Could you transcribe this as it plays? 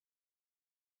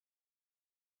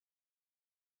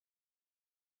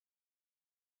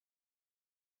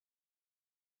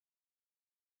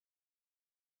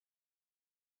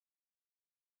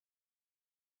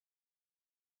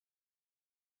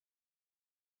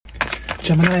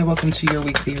Gemini, welcome to your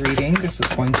weekly reading. This is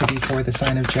going to be for the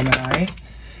sign of Gemini.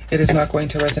 It is not going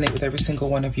to resonate with every single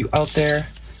one of you out there.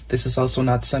 This is also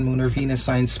not Sun, Moon, or Venus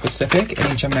sign specific.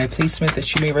 Any Gemini placement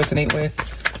that you may resonate with,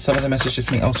 some of the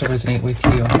messages may also resonate with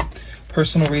you.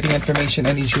 Personal reading information,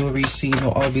 any jewelry seen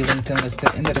will all be linked and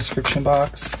listed in the description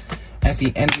box. At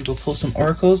the end, we will pull some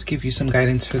oracles, give you some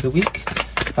guidance for the week.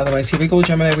 Otherwise, here we go,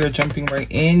 Gemini. We are jumping right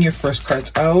in. Your first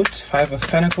card's out. 5 of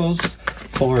Pentacles,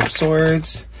 4 of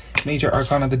Swords, Major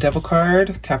Arcana, the Devil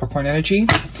card, Capricorn energy.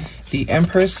 The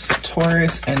Empress,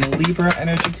 Taurus, and Libra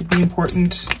energy could be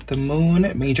important. The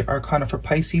Moon, Major Arcana for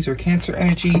Pisces or Cancer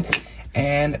energy.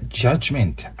 And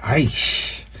Judgment.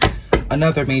 Aish.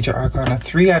 Another Major Arcana.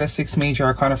 3 out of 6 Major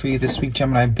Arcana for you this week,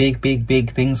 Gemini.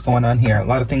 Big things going on here. A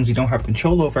lot of things you don't have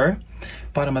control over.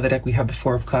 Bottom of the deck, we have the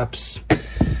 4 of Cups.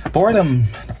 Boredom,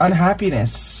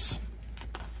 unhappiness.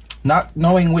 Not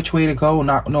knowing which way to go,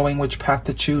 not knowing which path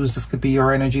to choose. This could be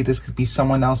your energy. This could be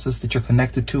someone else's that you're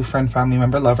connected to, friend, family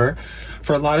member, lover.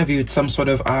 For a lot of you, it's some sort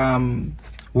of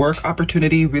work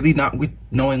opportunity, really not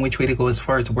knowing which way to go as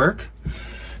far as work.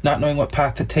 Not knowing what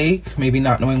path to take, maybe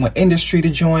not knowing what industry to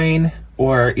join,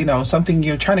 or, you know, something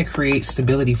you're trying to create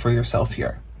stability for yourself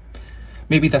here.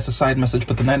 Maybe that's a side message,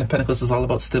 but the 9 of Pentacles is all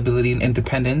about stability and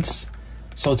independence.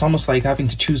 So it's almost like having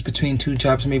to choose between 2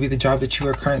 jobs. Maybe the job that you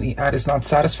are currently at is not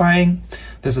satisfying.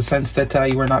 There's a sense that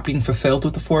you are not being fulfilled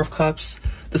with the 4 of Cups.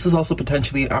 This is also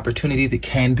potentially an opportunity that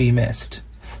can be missed.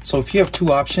 So if you have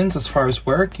 2 options as far as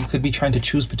work, you could be trying to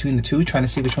choose between the 2, trying to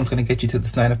see which one's going to get you to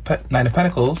this 9 of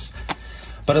Pentacles.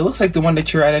 But it looks like the one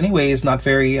that you're at anyway is not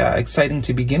very exciting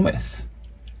to begin with.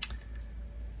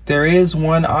 There is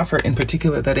one offer in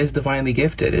particular that is divinely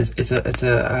gifted. It's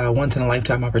a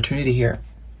once-in-a-lifetime opportunity here.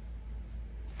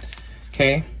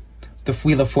 Okay, the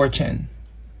Wheel of Fortune.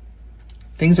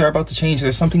 Things are about to change.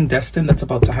 There's something destined that's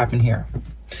about to happen here.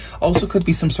 Also could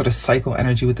be some sort of cycle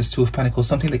energy with this 2 of Pentacles,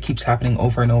 something that keeps happening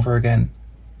over and over again.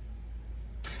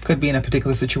 Could be in a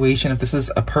particular situation. If this is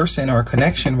a person or a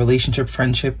connection, relationship,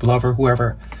 friendship, lover,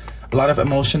 whoever. A lot of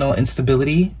emotional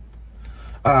instability,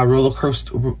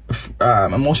 emotional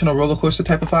roller coaster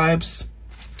type of vibes.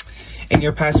 In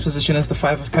your past position is the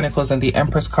 5 of Pentacles and the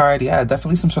Empress card. Yeah,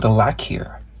 definitely some sort of lack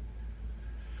here.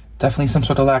 Definitely some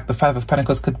sort of lack. The 5 of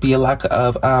Pentacles could be a lack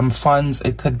of funds.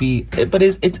 It could be, but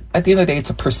it's at the end of the day,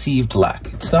 it's a perceived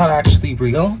lack. It's not actually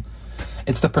real.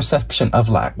 It's the perception of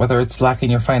lack. Whether it's lack in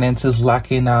your finances,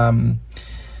 lack in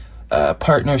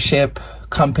partnership,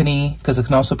 company, because it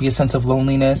can also be a sense of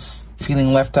loneliness,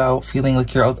 feeling left out, feeling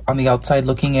like you're out on the outside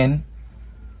looking in.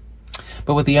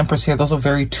 But with the Empress here, those are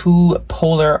very 2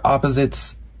 polar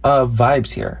opposites of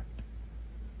vibes here.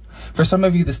 For some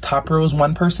of you, this top row is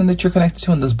one person that you're connected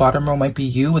to, and this bottom row might be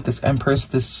you with this Empress,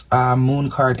 this Moon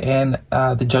card, and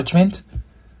the Judgment.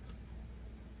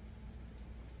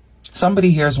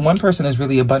 Somebody here is one person is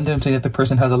really abundant, and the other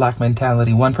person has a lack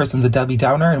mentality. One person's a Debbie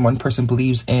Downer, and one person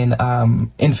believes in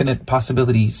infinite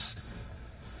possibilities.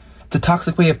 It's a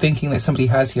toxic way of thinking that somebody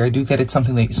has here. I do get it's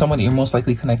someone that you're most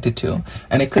likely connected to,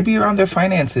 and it could be around their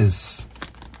finances,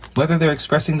 whether they're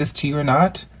expressing this to you or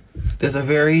not. There's a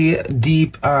very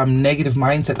deep negative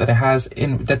mindset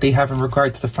that they have in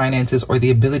regards to finances or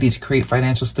the ability to create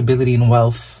financial stability and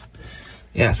wealth.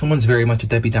 Yeah, someone's very much a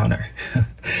Debbie Downer.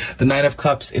 The 9 of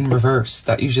Cups in reverse,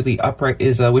 that usually upright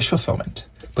is a wish fulfillment.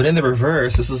 But in the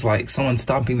reverse, this is like someone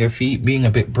stomping their feet, being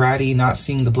a bit bratty, not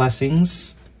seeing the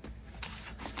blessings.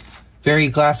 Very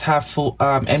glass half full,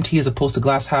 empty as opposed to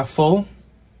glass half full.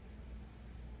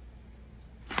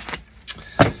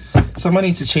 Someone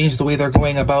needs to change the way they're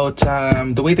going about,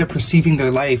 the way they're perceiving their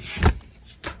life,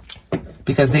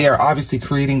 because they are obviously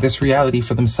creating this reality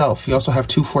for themselves. You also have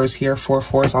 2 4s here.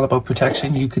 4 is all about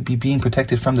protection. You could be being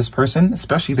protected from this person,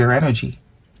 especially their energy.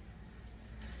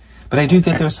 But I do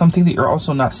get there's something that you're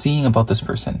also not seeing about this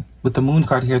person. With the Moon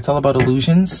card here, it's all about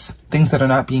illusions, things that are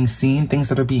not being seen, things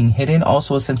that are being hidden.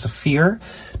 Also a sense of fear,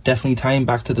 definitely tying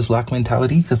back to this lack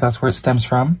mentality, because that's where it stems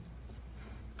from.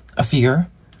 A fear.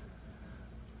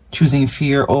 Choosing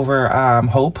fear over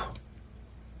hope.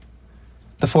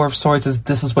 The 4 of Swords is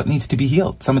this is what needs to be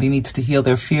healed. Somebody needs to heal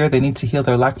their fear. They need to heal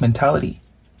their lack mentality.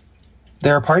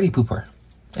 They're a party pooper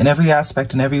in every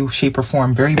aspect, in every shape or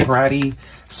form. Very bratty,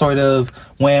 sort of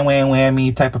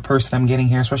whammy type of person I'm getting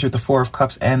here, especially with the 4 of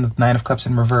Cups and the 9 of Cups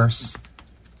in reverse.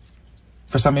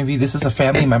 For some of you, this is a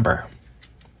family member.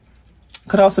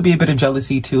 Could also be a bit of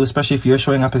jealousy too, especially if you're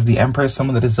showing up as the Empress,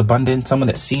 someone that is abundant, someone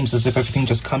that seems as if everything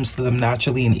just comes to them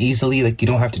naturally and easily, like you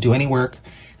don't have to do any work.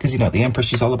 Because, you know, the Empress,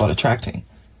 she's all about attracting.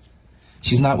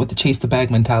 She's not with the chase the bag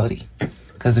mentality.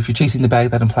 Because if you're chasing the bag,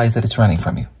 that implies that it's running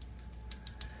from you.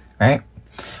 Right?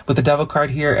 With the Devil card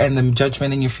here and the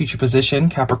Judgment in your future position,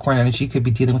 Capricorn energy could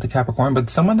be dealing with the Capricorn, but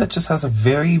someone that just has a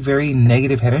very, very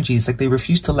negative energy. It's like they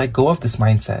refuse to let go of this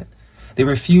mindset. They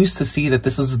refuse to see that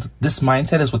this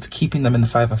mindset is what's keeping them in the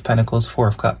Five of Pentacles, Four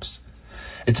of Cups.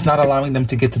 It's not allowing them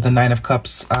to get to the Nine of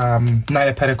Cups, Nine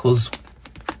of Pentacles,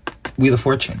 Wheel of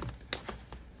Fortune.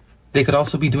 They could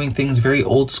also be doing things very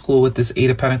old school with this Eight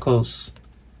of Pentacles,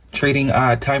 trading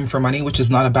time for money, which is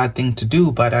not a bad thing to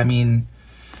do, but I mean,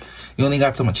 you only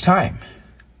got so much time,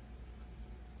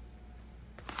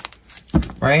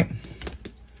 right?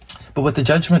 But with the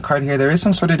Judgment card here, there is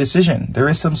some sort of decision. There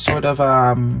is some sort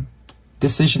of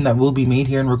decision that will be made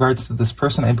here in regards to this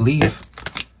person, I believe.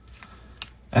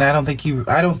 And I don't think you,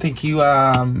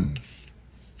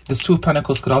 this Two of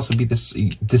Pentacles could also be this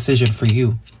decision for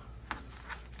you.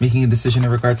 Making a decision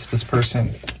in regards to this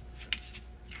person.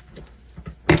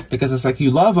 Because it's like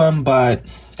you love them, but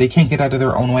they can't get out of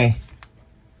their own way.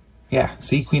 Yeah,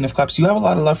 see, Queen of Cups. You have a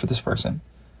lot of love for this person.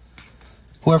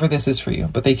 Whoever this is for you.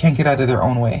 But they can't get out of their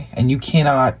own way. And you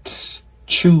cannot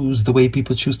choose the way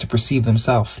people choose to perceive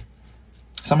themselves.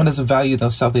 Someone doesn't value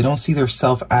themselves. They don't see their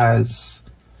self as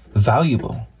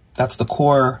valuable. That's the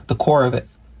core of it.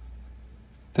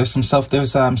 There's some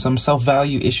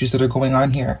self-value issues that are going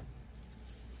on here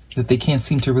that they can't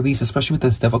seem to release, especially with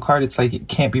this Devil card. It's like it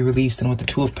can't be released. And with the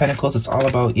Two of Pentacles, it's all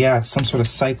about, yeah, some sort of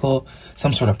cycle,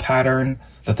 some sort of pattern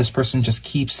that this person just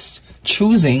keeps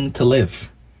choosing to live.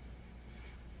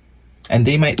 And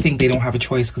they might think they don't have a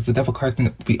choice, because the Devil card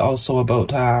can be also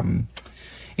about,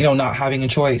 you know, not having a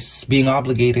choice, being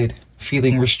obligated,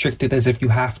 feeling restricted as if you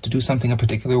have to do something a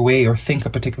particular way or think a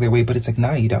particular way. But it's like,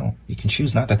 nah, you don't. You can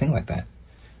choose not to think like that.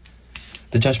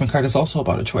 The Judgment card is also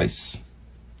about a choice.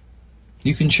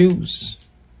 You can choose.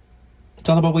 It's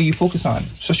all about what you focus on.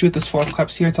 Especially with this Four of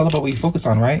Cups here, it's all about what you focus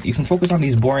on, right? You can focus on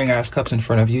these boring ass cups in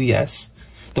front of you, yes.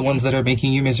 The ones that are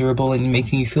making you miserable and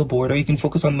making you feel bored. Or you can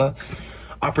focus on the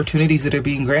opportunities that are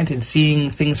being granted, seeing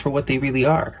things for what they really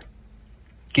are.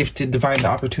 Gifted divine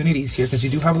opportunities here, because you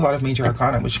do have a lot of major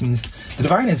arcana, which means the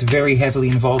divine is very heavily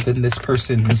involved in this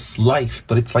person's life,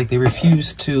 but it's like they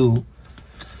refuse to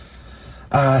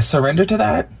surrender to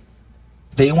that.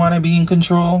 They want to be in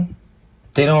control.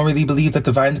 They don't really believe that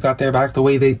divine's got their back the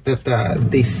way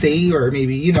they say, or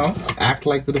maybe, you know, act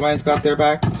like the divine's got their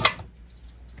back.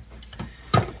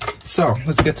 So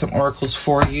let's get some oracles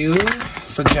for you.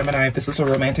 For Gemini, if this is a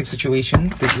romantic situation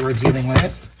that you are dealing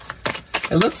with,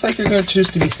 it looks like you're going to choose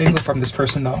to be single from this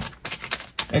person, though.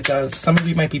 It does. Some of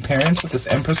you might be parents with this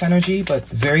Empress energy, but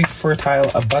very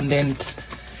fertile, abundant,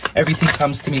 everything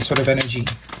comes to me sort of energy.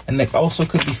 And that also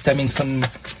could be stemming some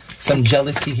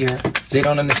jealousy here. They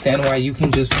don't understand why you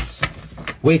can just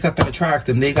wake up and attract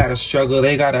them. They gotta struggle,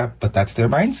 but that's their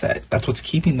mindset. That's what's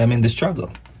keeping them in the struggle.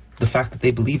 The fact that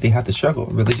they believe they have to struggle.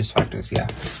 Religious factors, yeah.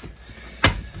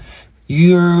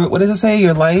 What does it say?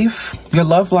 Your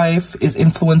love life is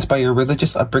influenced by your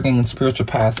religious upbringing and spiritual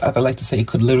past. I'd like to say it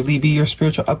could literally be your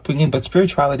spiritual upbringing, but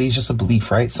spirituality is just a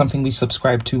belief, right? Something we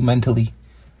subscribe to mentally.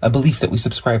 A belief that we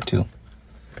subscribe to.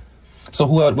 So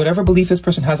whatever belief this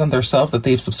person has on their self that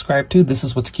they've subscribed to, this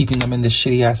is what's keeping them in this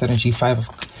shitty ass energy. Five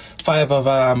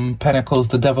of Pentacles,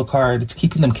 the Devil card. It's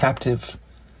keeping them captive.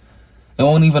 It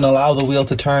won't even allow the wheel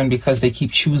to turn because they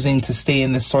keep choosing to stay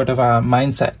in this sort of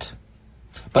mindset.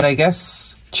 But I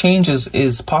guess change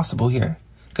is possible here.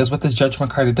 Because with this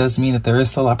Judgment card, it does mean that there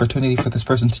is still opportunity for this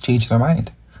person to change their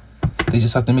mind. They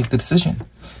just have to make the decision.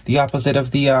 The opposite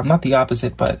of the, not the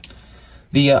opposite, but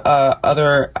the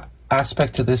other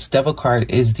aspect to this Devil card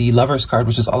is the Lover's card,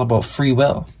 which is all about free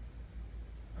will,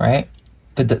 right?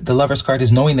 The Lover's card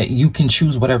is knowing that you can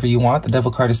choose whatever you want. The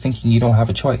Devil card is thinking you don't have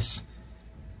a choice,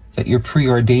 that you're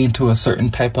preordained to a certain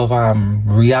type of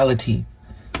reality,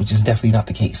 which is definitely not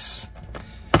the case.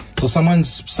 So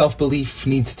someone's self-belief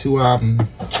needs to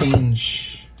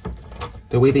change.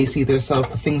 The way they see themselves,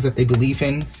 the things that they believe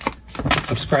in,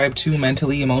 subscribe to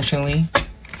mentally, emotionally,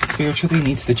 spiritually,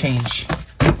 needs to change.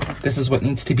 This is what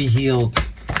needs to be healed.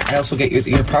 I also get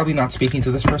you're probably not speaking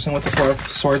to this person with the Four of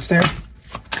Swords there.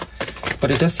 But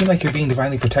it does seem like you're being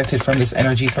divinely protected from this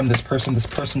energy, from this person. This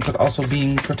person could also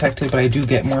be protected, but I do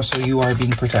get more so you are being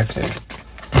protected.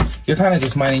 You're kind of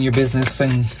just minding your business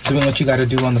and doing what you got to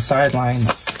do on the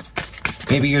sidelines.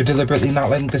 Maybe you're deliberately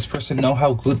not letting this person know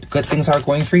how good things are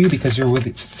going for you because you're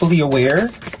really fully aware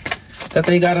that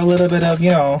they got a little bit of,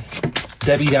 you know,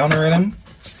 Debbie Downer in them.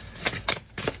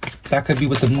 That could be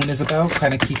what the moon is about,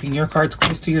 kind of keeping your cards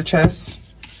close to your chest.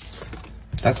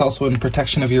 That's also in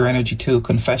protection of your energy too.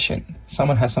 Confession.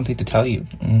 Someone has something to tell you.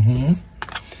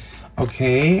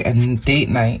 Okay, and date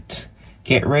night.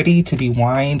 Get ready to be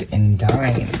wined and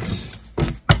dined.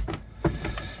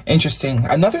 Interesting.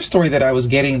 Another story that I was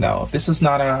getting, though, this is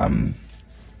not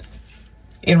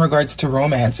in regards to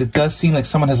romance. It does seem like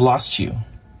someone has lost you,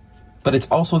 but it's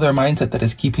also their mindset that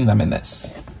is keeping them in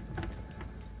this.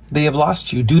 They have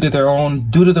lost you due to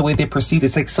the way they perceive.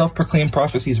 It's like self-proclaimed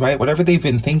prophecies, right? Whatever they've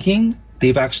been thinking,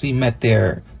 they've actually met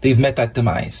that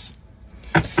demise.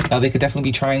 Now they could definitely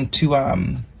be trying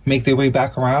to make their way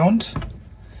back around,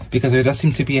 because there does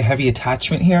seem to be a heavy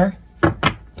attachment here.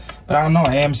 But I don't know,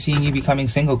 I am seeing you becoming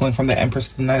single, going from the Empress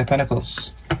to the Knight of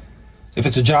Pentacles. If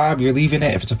it's a job, you're leaving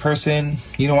it. If it's a person,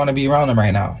 you don't want to be around them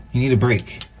right now. You need a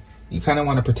break. You kind of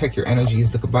want to protect your energy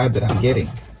is the vibe that I'm getting.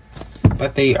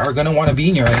 But they are going to want to be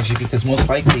in your energy, because most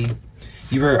likely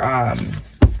you were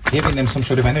giving them some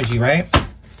sort of energy, right?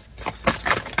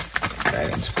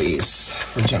 Guidance, please,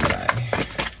 for Gemini.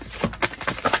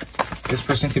 This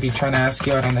person could be trying to ask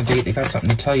you out on a date. They got something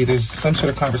to tell you. There's some sort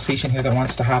of conversation here that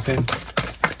wants to happen.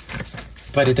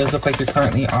 But it does look like you're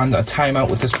currently on a timeout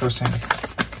with this person.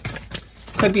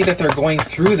 Could be that they're going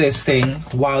through this thing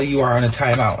while you are on a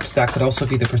timeout. That could also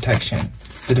be the protection.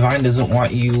 The divine doesn't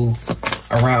want you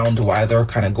around while they're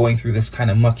kind of going through this kind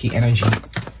of mucky energy.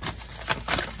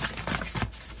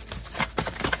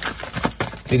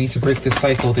 They need to break this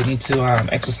cycle. They need to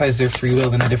exercise their free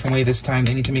will in a different way this time.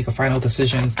 They need to make a final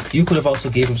decision. You could have also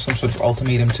gave them some sort of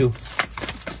ultimatum too.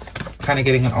 Kind of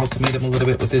getting an ultimatum a little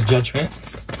bit with this Judgment.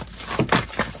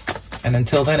 And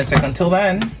until then, it's like, until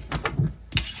then,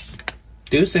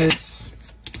 deuces.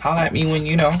 Holla at me when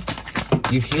you know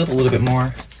you've healed a little bit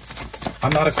more.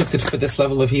 I'm not equipped for this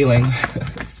level of healing.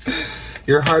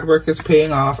 Your hard work is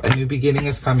paying off. A new beginning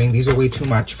is coming. These are way too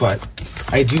much, but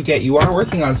I do get you are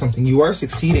working on something. You are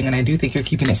succeeding, and I do think you're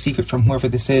keeping it secret from whoever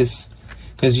this is,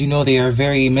 because you know they are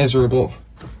very miserable.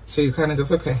 So you kind of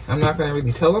just, okay, I'm not going to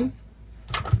really tell them,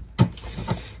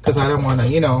 because I don't want to,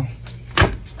 you know,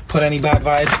 put any bad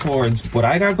vibes towards what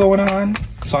I got going on.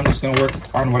 So I'm just going to work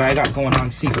on what I got going on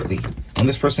secretly. When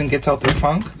this person gets out their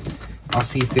funk, I'll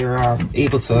see if they're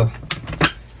able to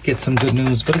get some good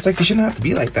news. But it's like, you shouldn't have to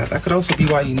be like that. That could also be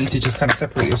why you need to just kind of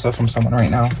separate yourself from someone right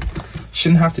now. You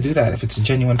shouldn't have to do that if it's a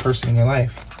genuine person in your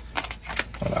life.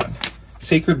 Hold on.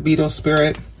 Sacred Beetle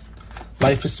Spirit.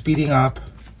 Life is speeding up.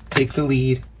 Take the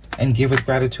lead and give with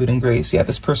gratitude and grace. Yeah,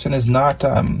 this person is not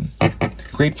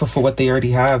grateful for what they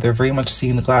already have. They're very much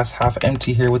seeing the glass half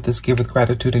empty here with this give with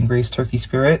gratitude and grace Turkey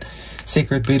Spirit.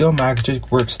 Sacred Beetle,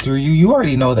 magic works through you. You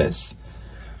already know this.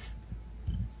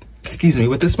 Excuse me.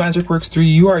 With this magic works through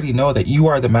you, you already know that you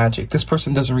are the magic. This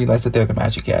person doesn't realize that they're the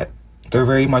magic yet. They're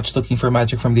very much looking for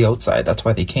magic from the outside. That's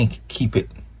why they can't keep it.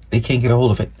 They can't get a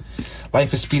hold of it.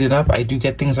 Life is speeding up. I do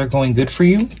get things are going good for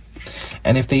you.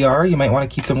 And if they are, you might want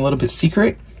to keep them a little bit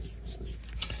secret.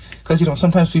 Because, you know,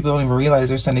 sometimes people don't even realize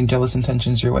they're sending jealous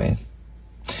intentions your way.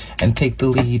 And take the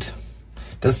lead.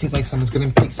 Does seem like someone's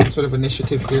going to take some sort of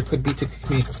initiative here. Could be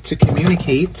to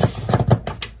communicate.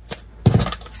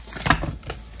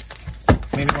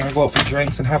 Maybe want to go out for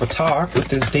drinks and have a talk with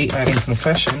this date night and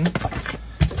confession.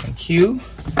 Thank you.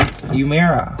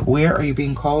 Umera, where are you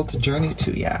being called to journey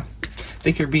to? Yeah. I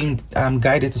think you're being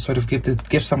guided to sort of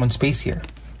give someone space here.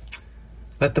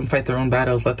 Let them fight their own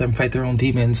battles. Let them fight their own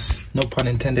demons. No pun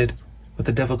intended with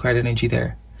the devil card energy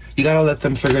there. You gotta let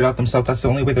them figure it out themselves. That's the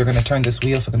only way they're gonna turn this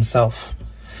wheel for themselves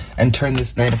and turn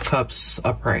this Knight of Cups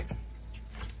upright.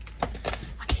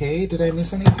 Okay, did I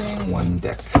miss anything? One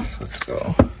deck. Let's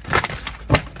go.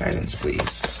 Guidance,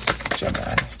 please.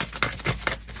 Gemini.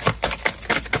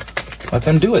 Let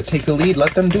them do it. Take the lead.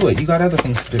 Let them do it. You got other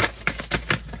things to do.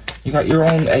 You got your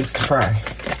own eggs to fry.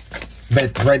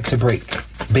 Bread to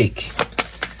bake.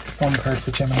 One card for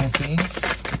Gemini, please.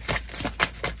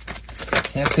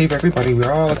 Can't save everybody. We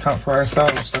all account for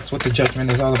ourselves. That's what the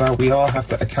Judgment is all about. We all have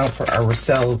to account for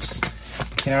ourselves.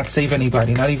 We cannot save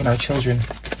anybody, not even our children.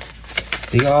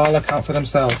 They all account for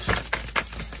themselves.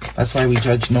 That's why we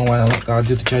judge no one and let God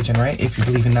do the judging, right? If you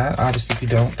believe in that. Obviously, if you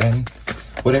don't, then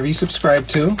whatever you subscribe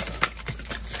to.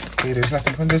 Okay, there's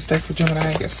nothing from this deck for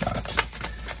Gemini. I guess not.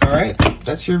 All right,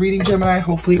 that's your reading, Gemini.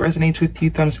 Hopefully it resonates with you.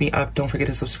 Thumbs me up. Don't forget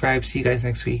to subscribe. See you guys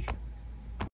next week.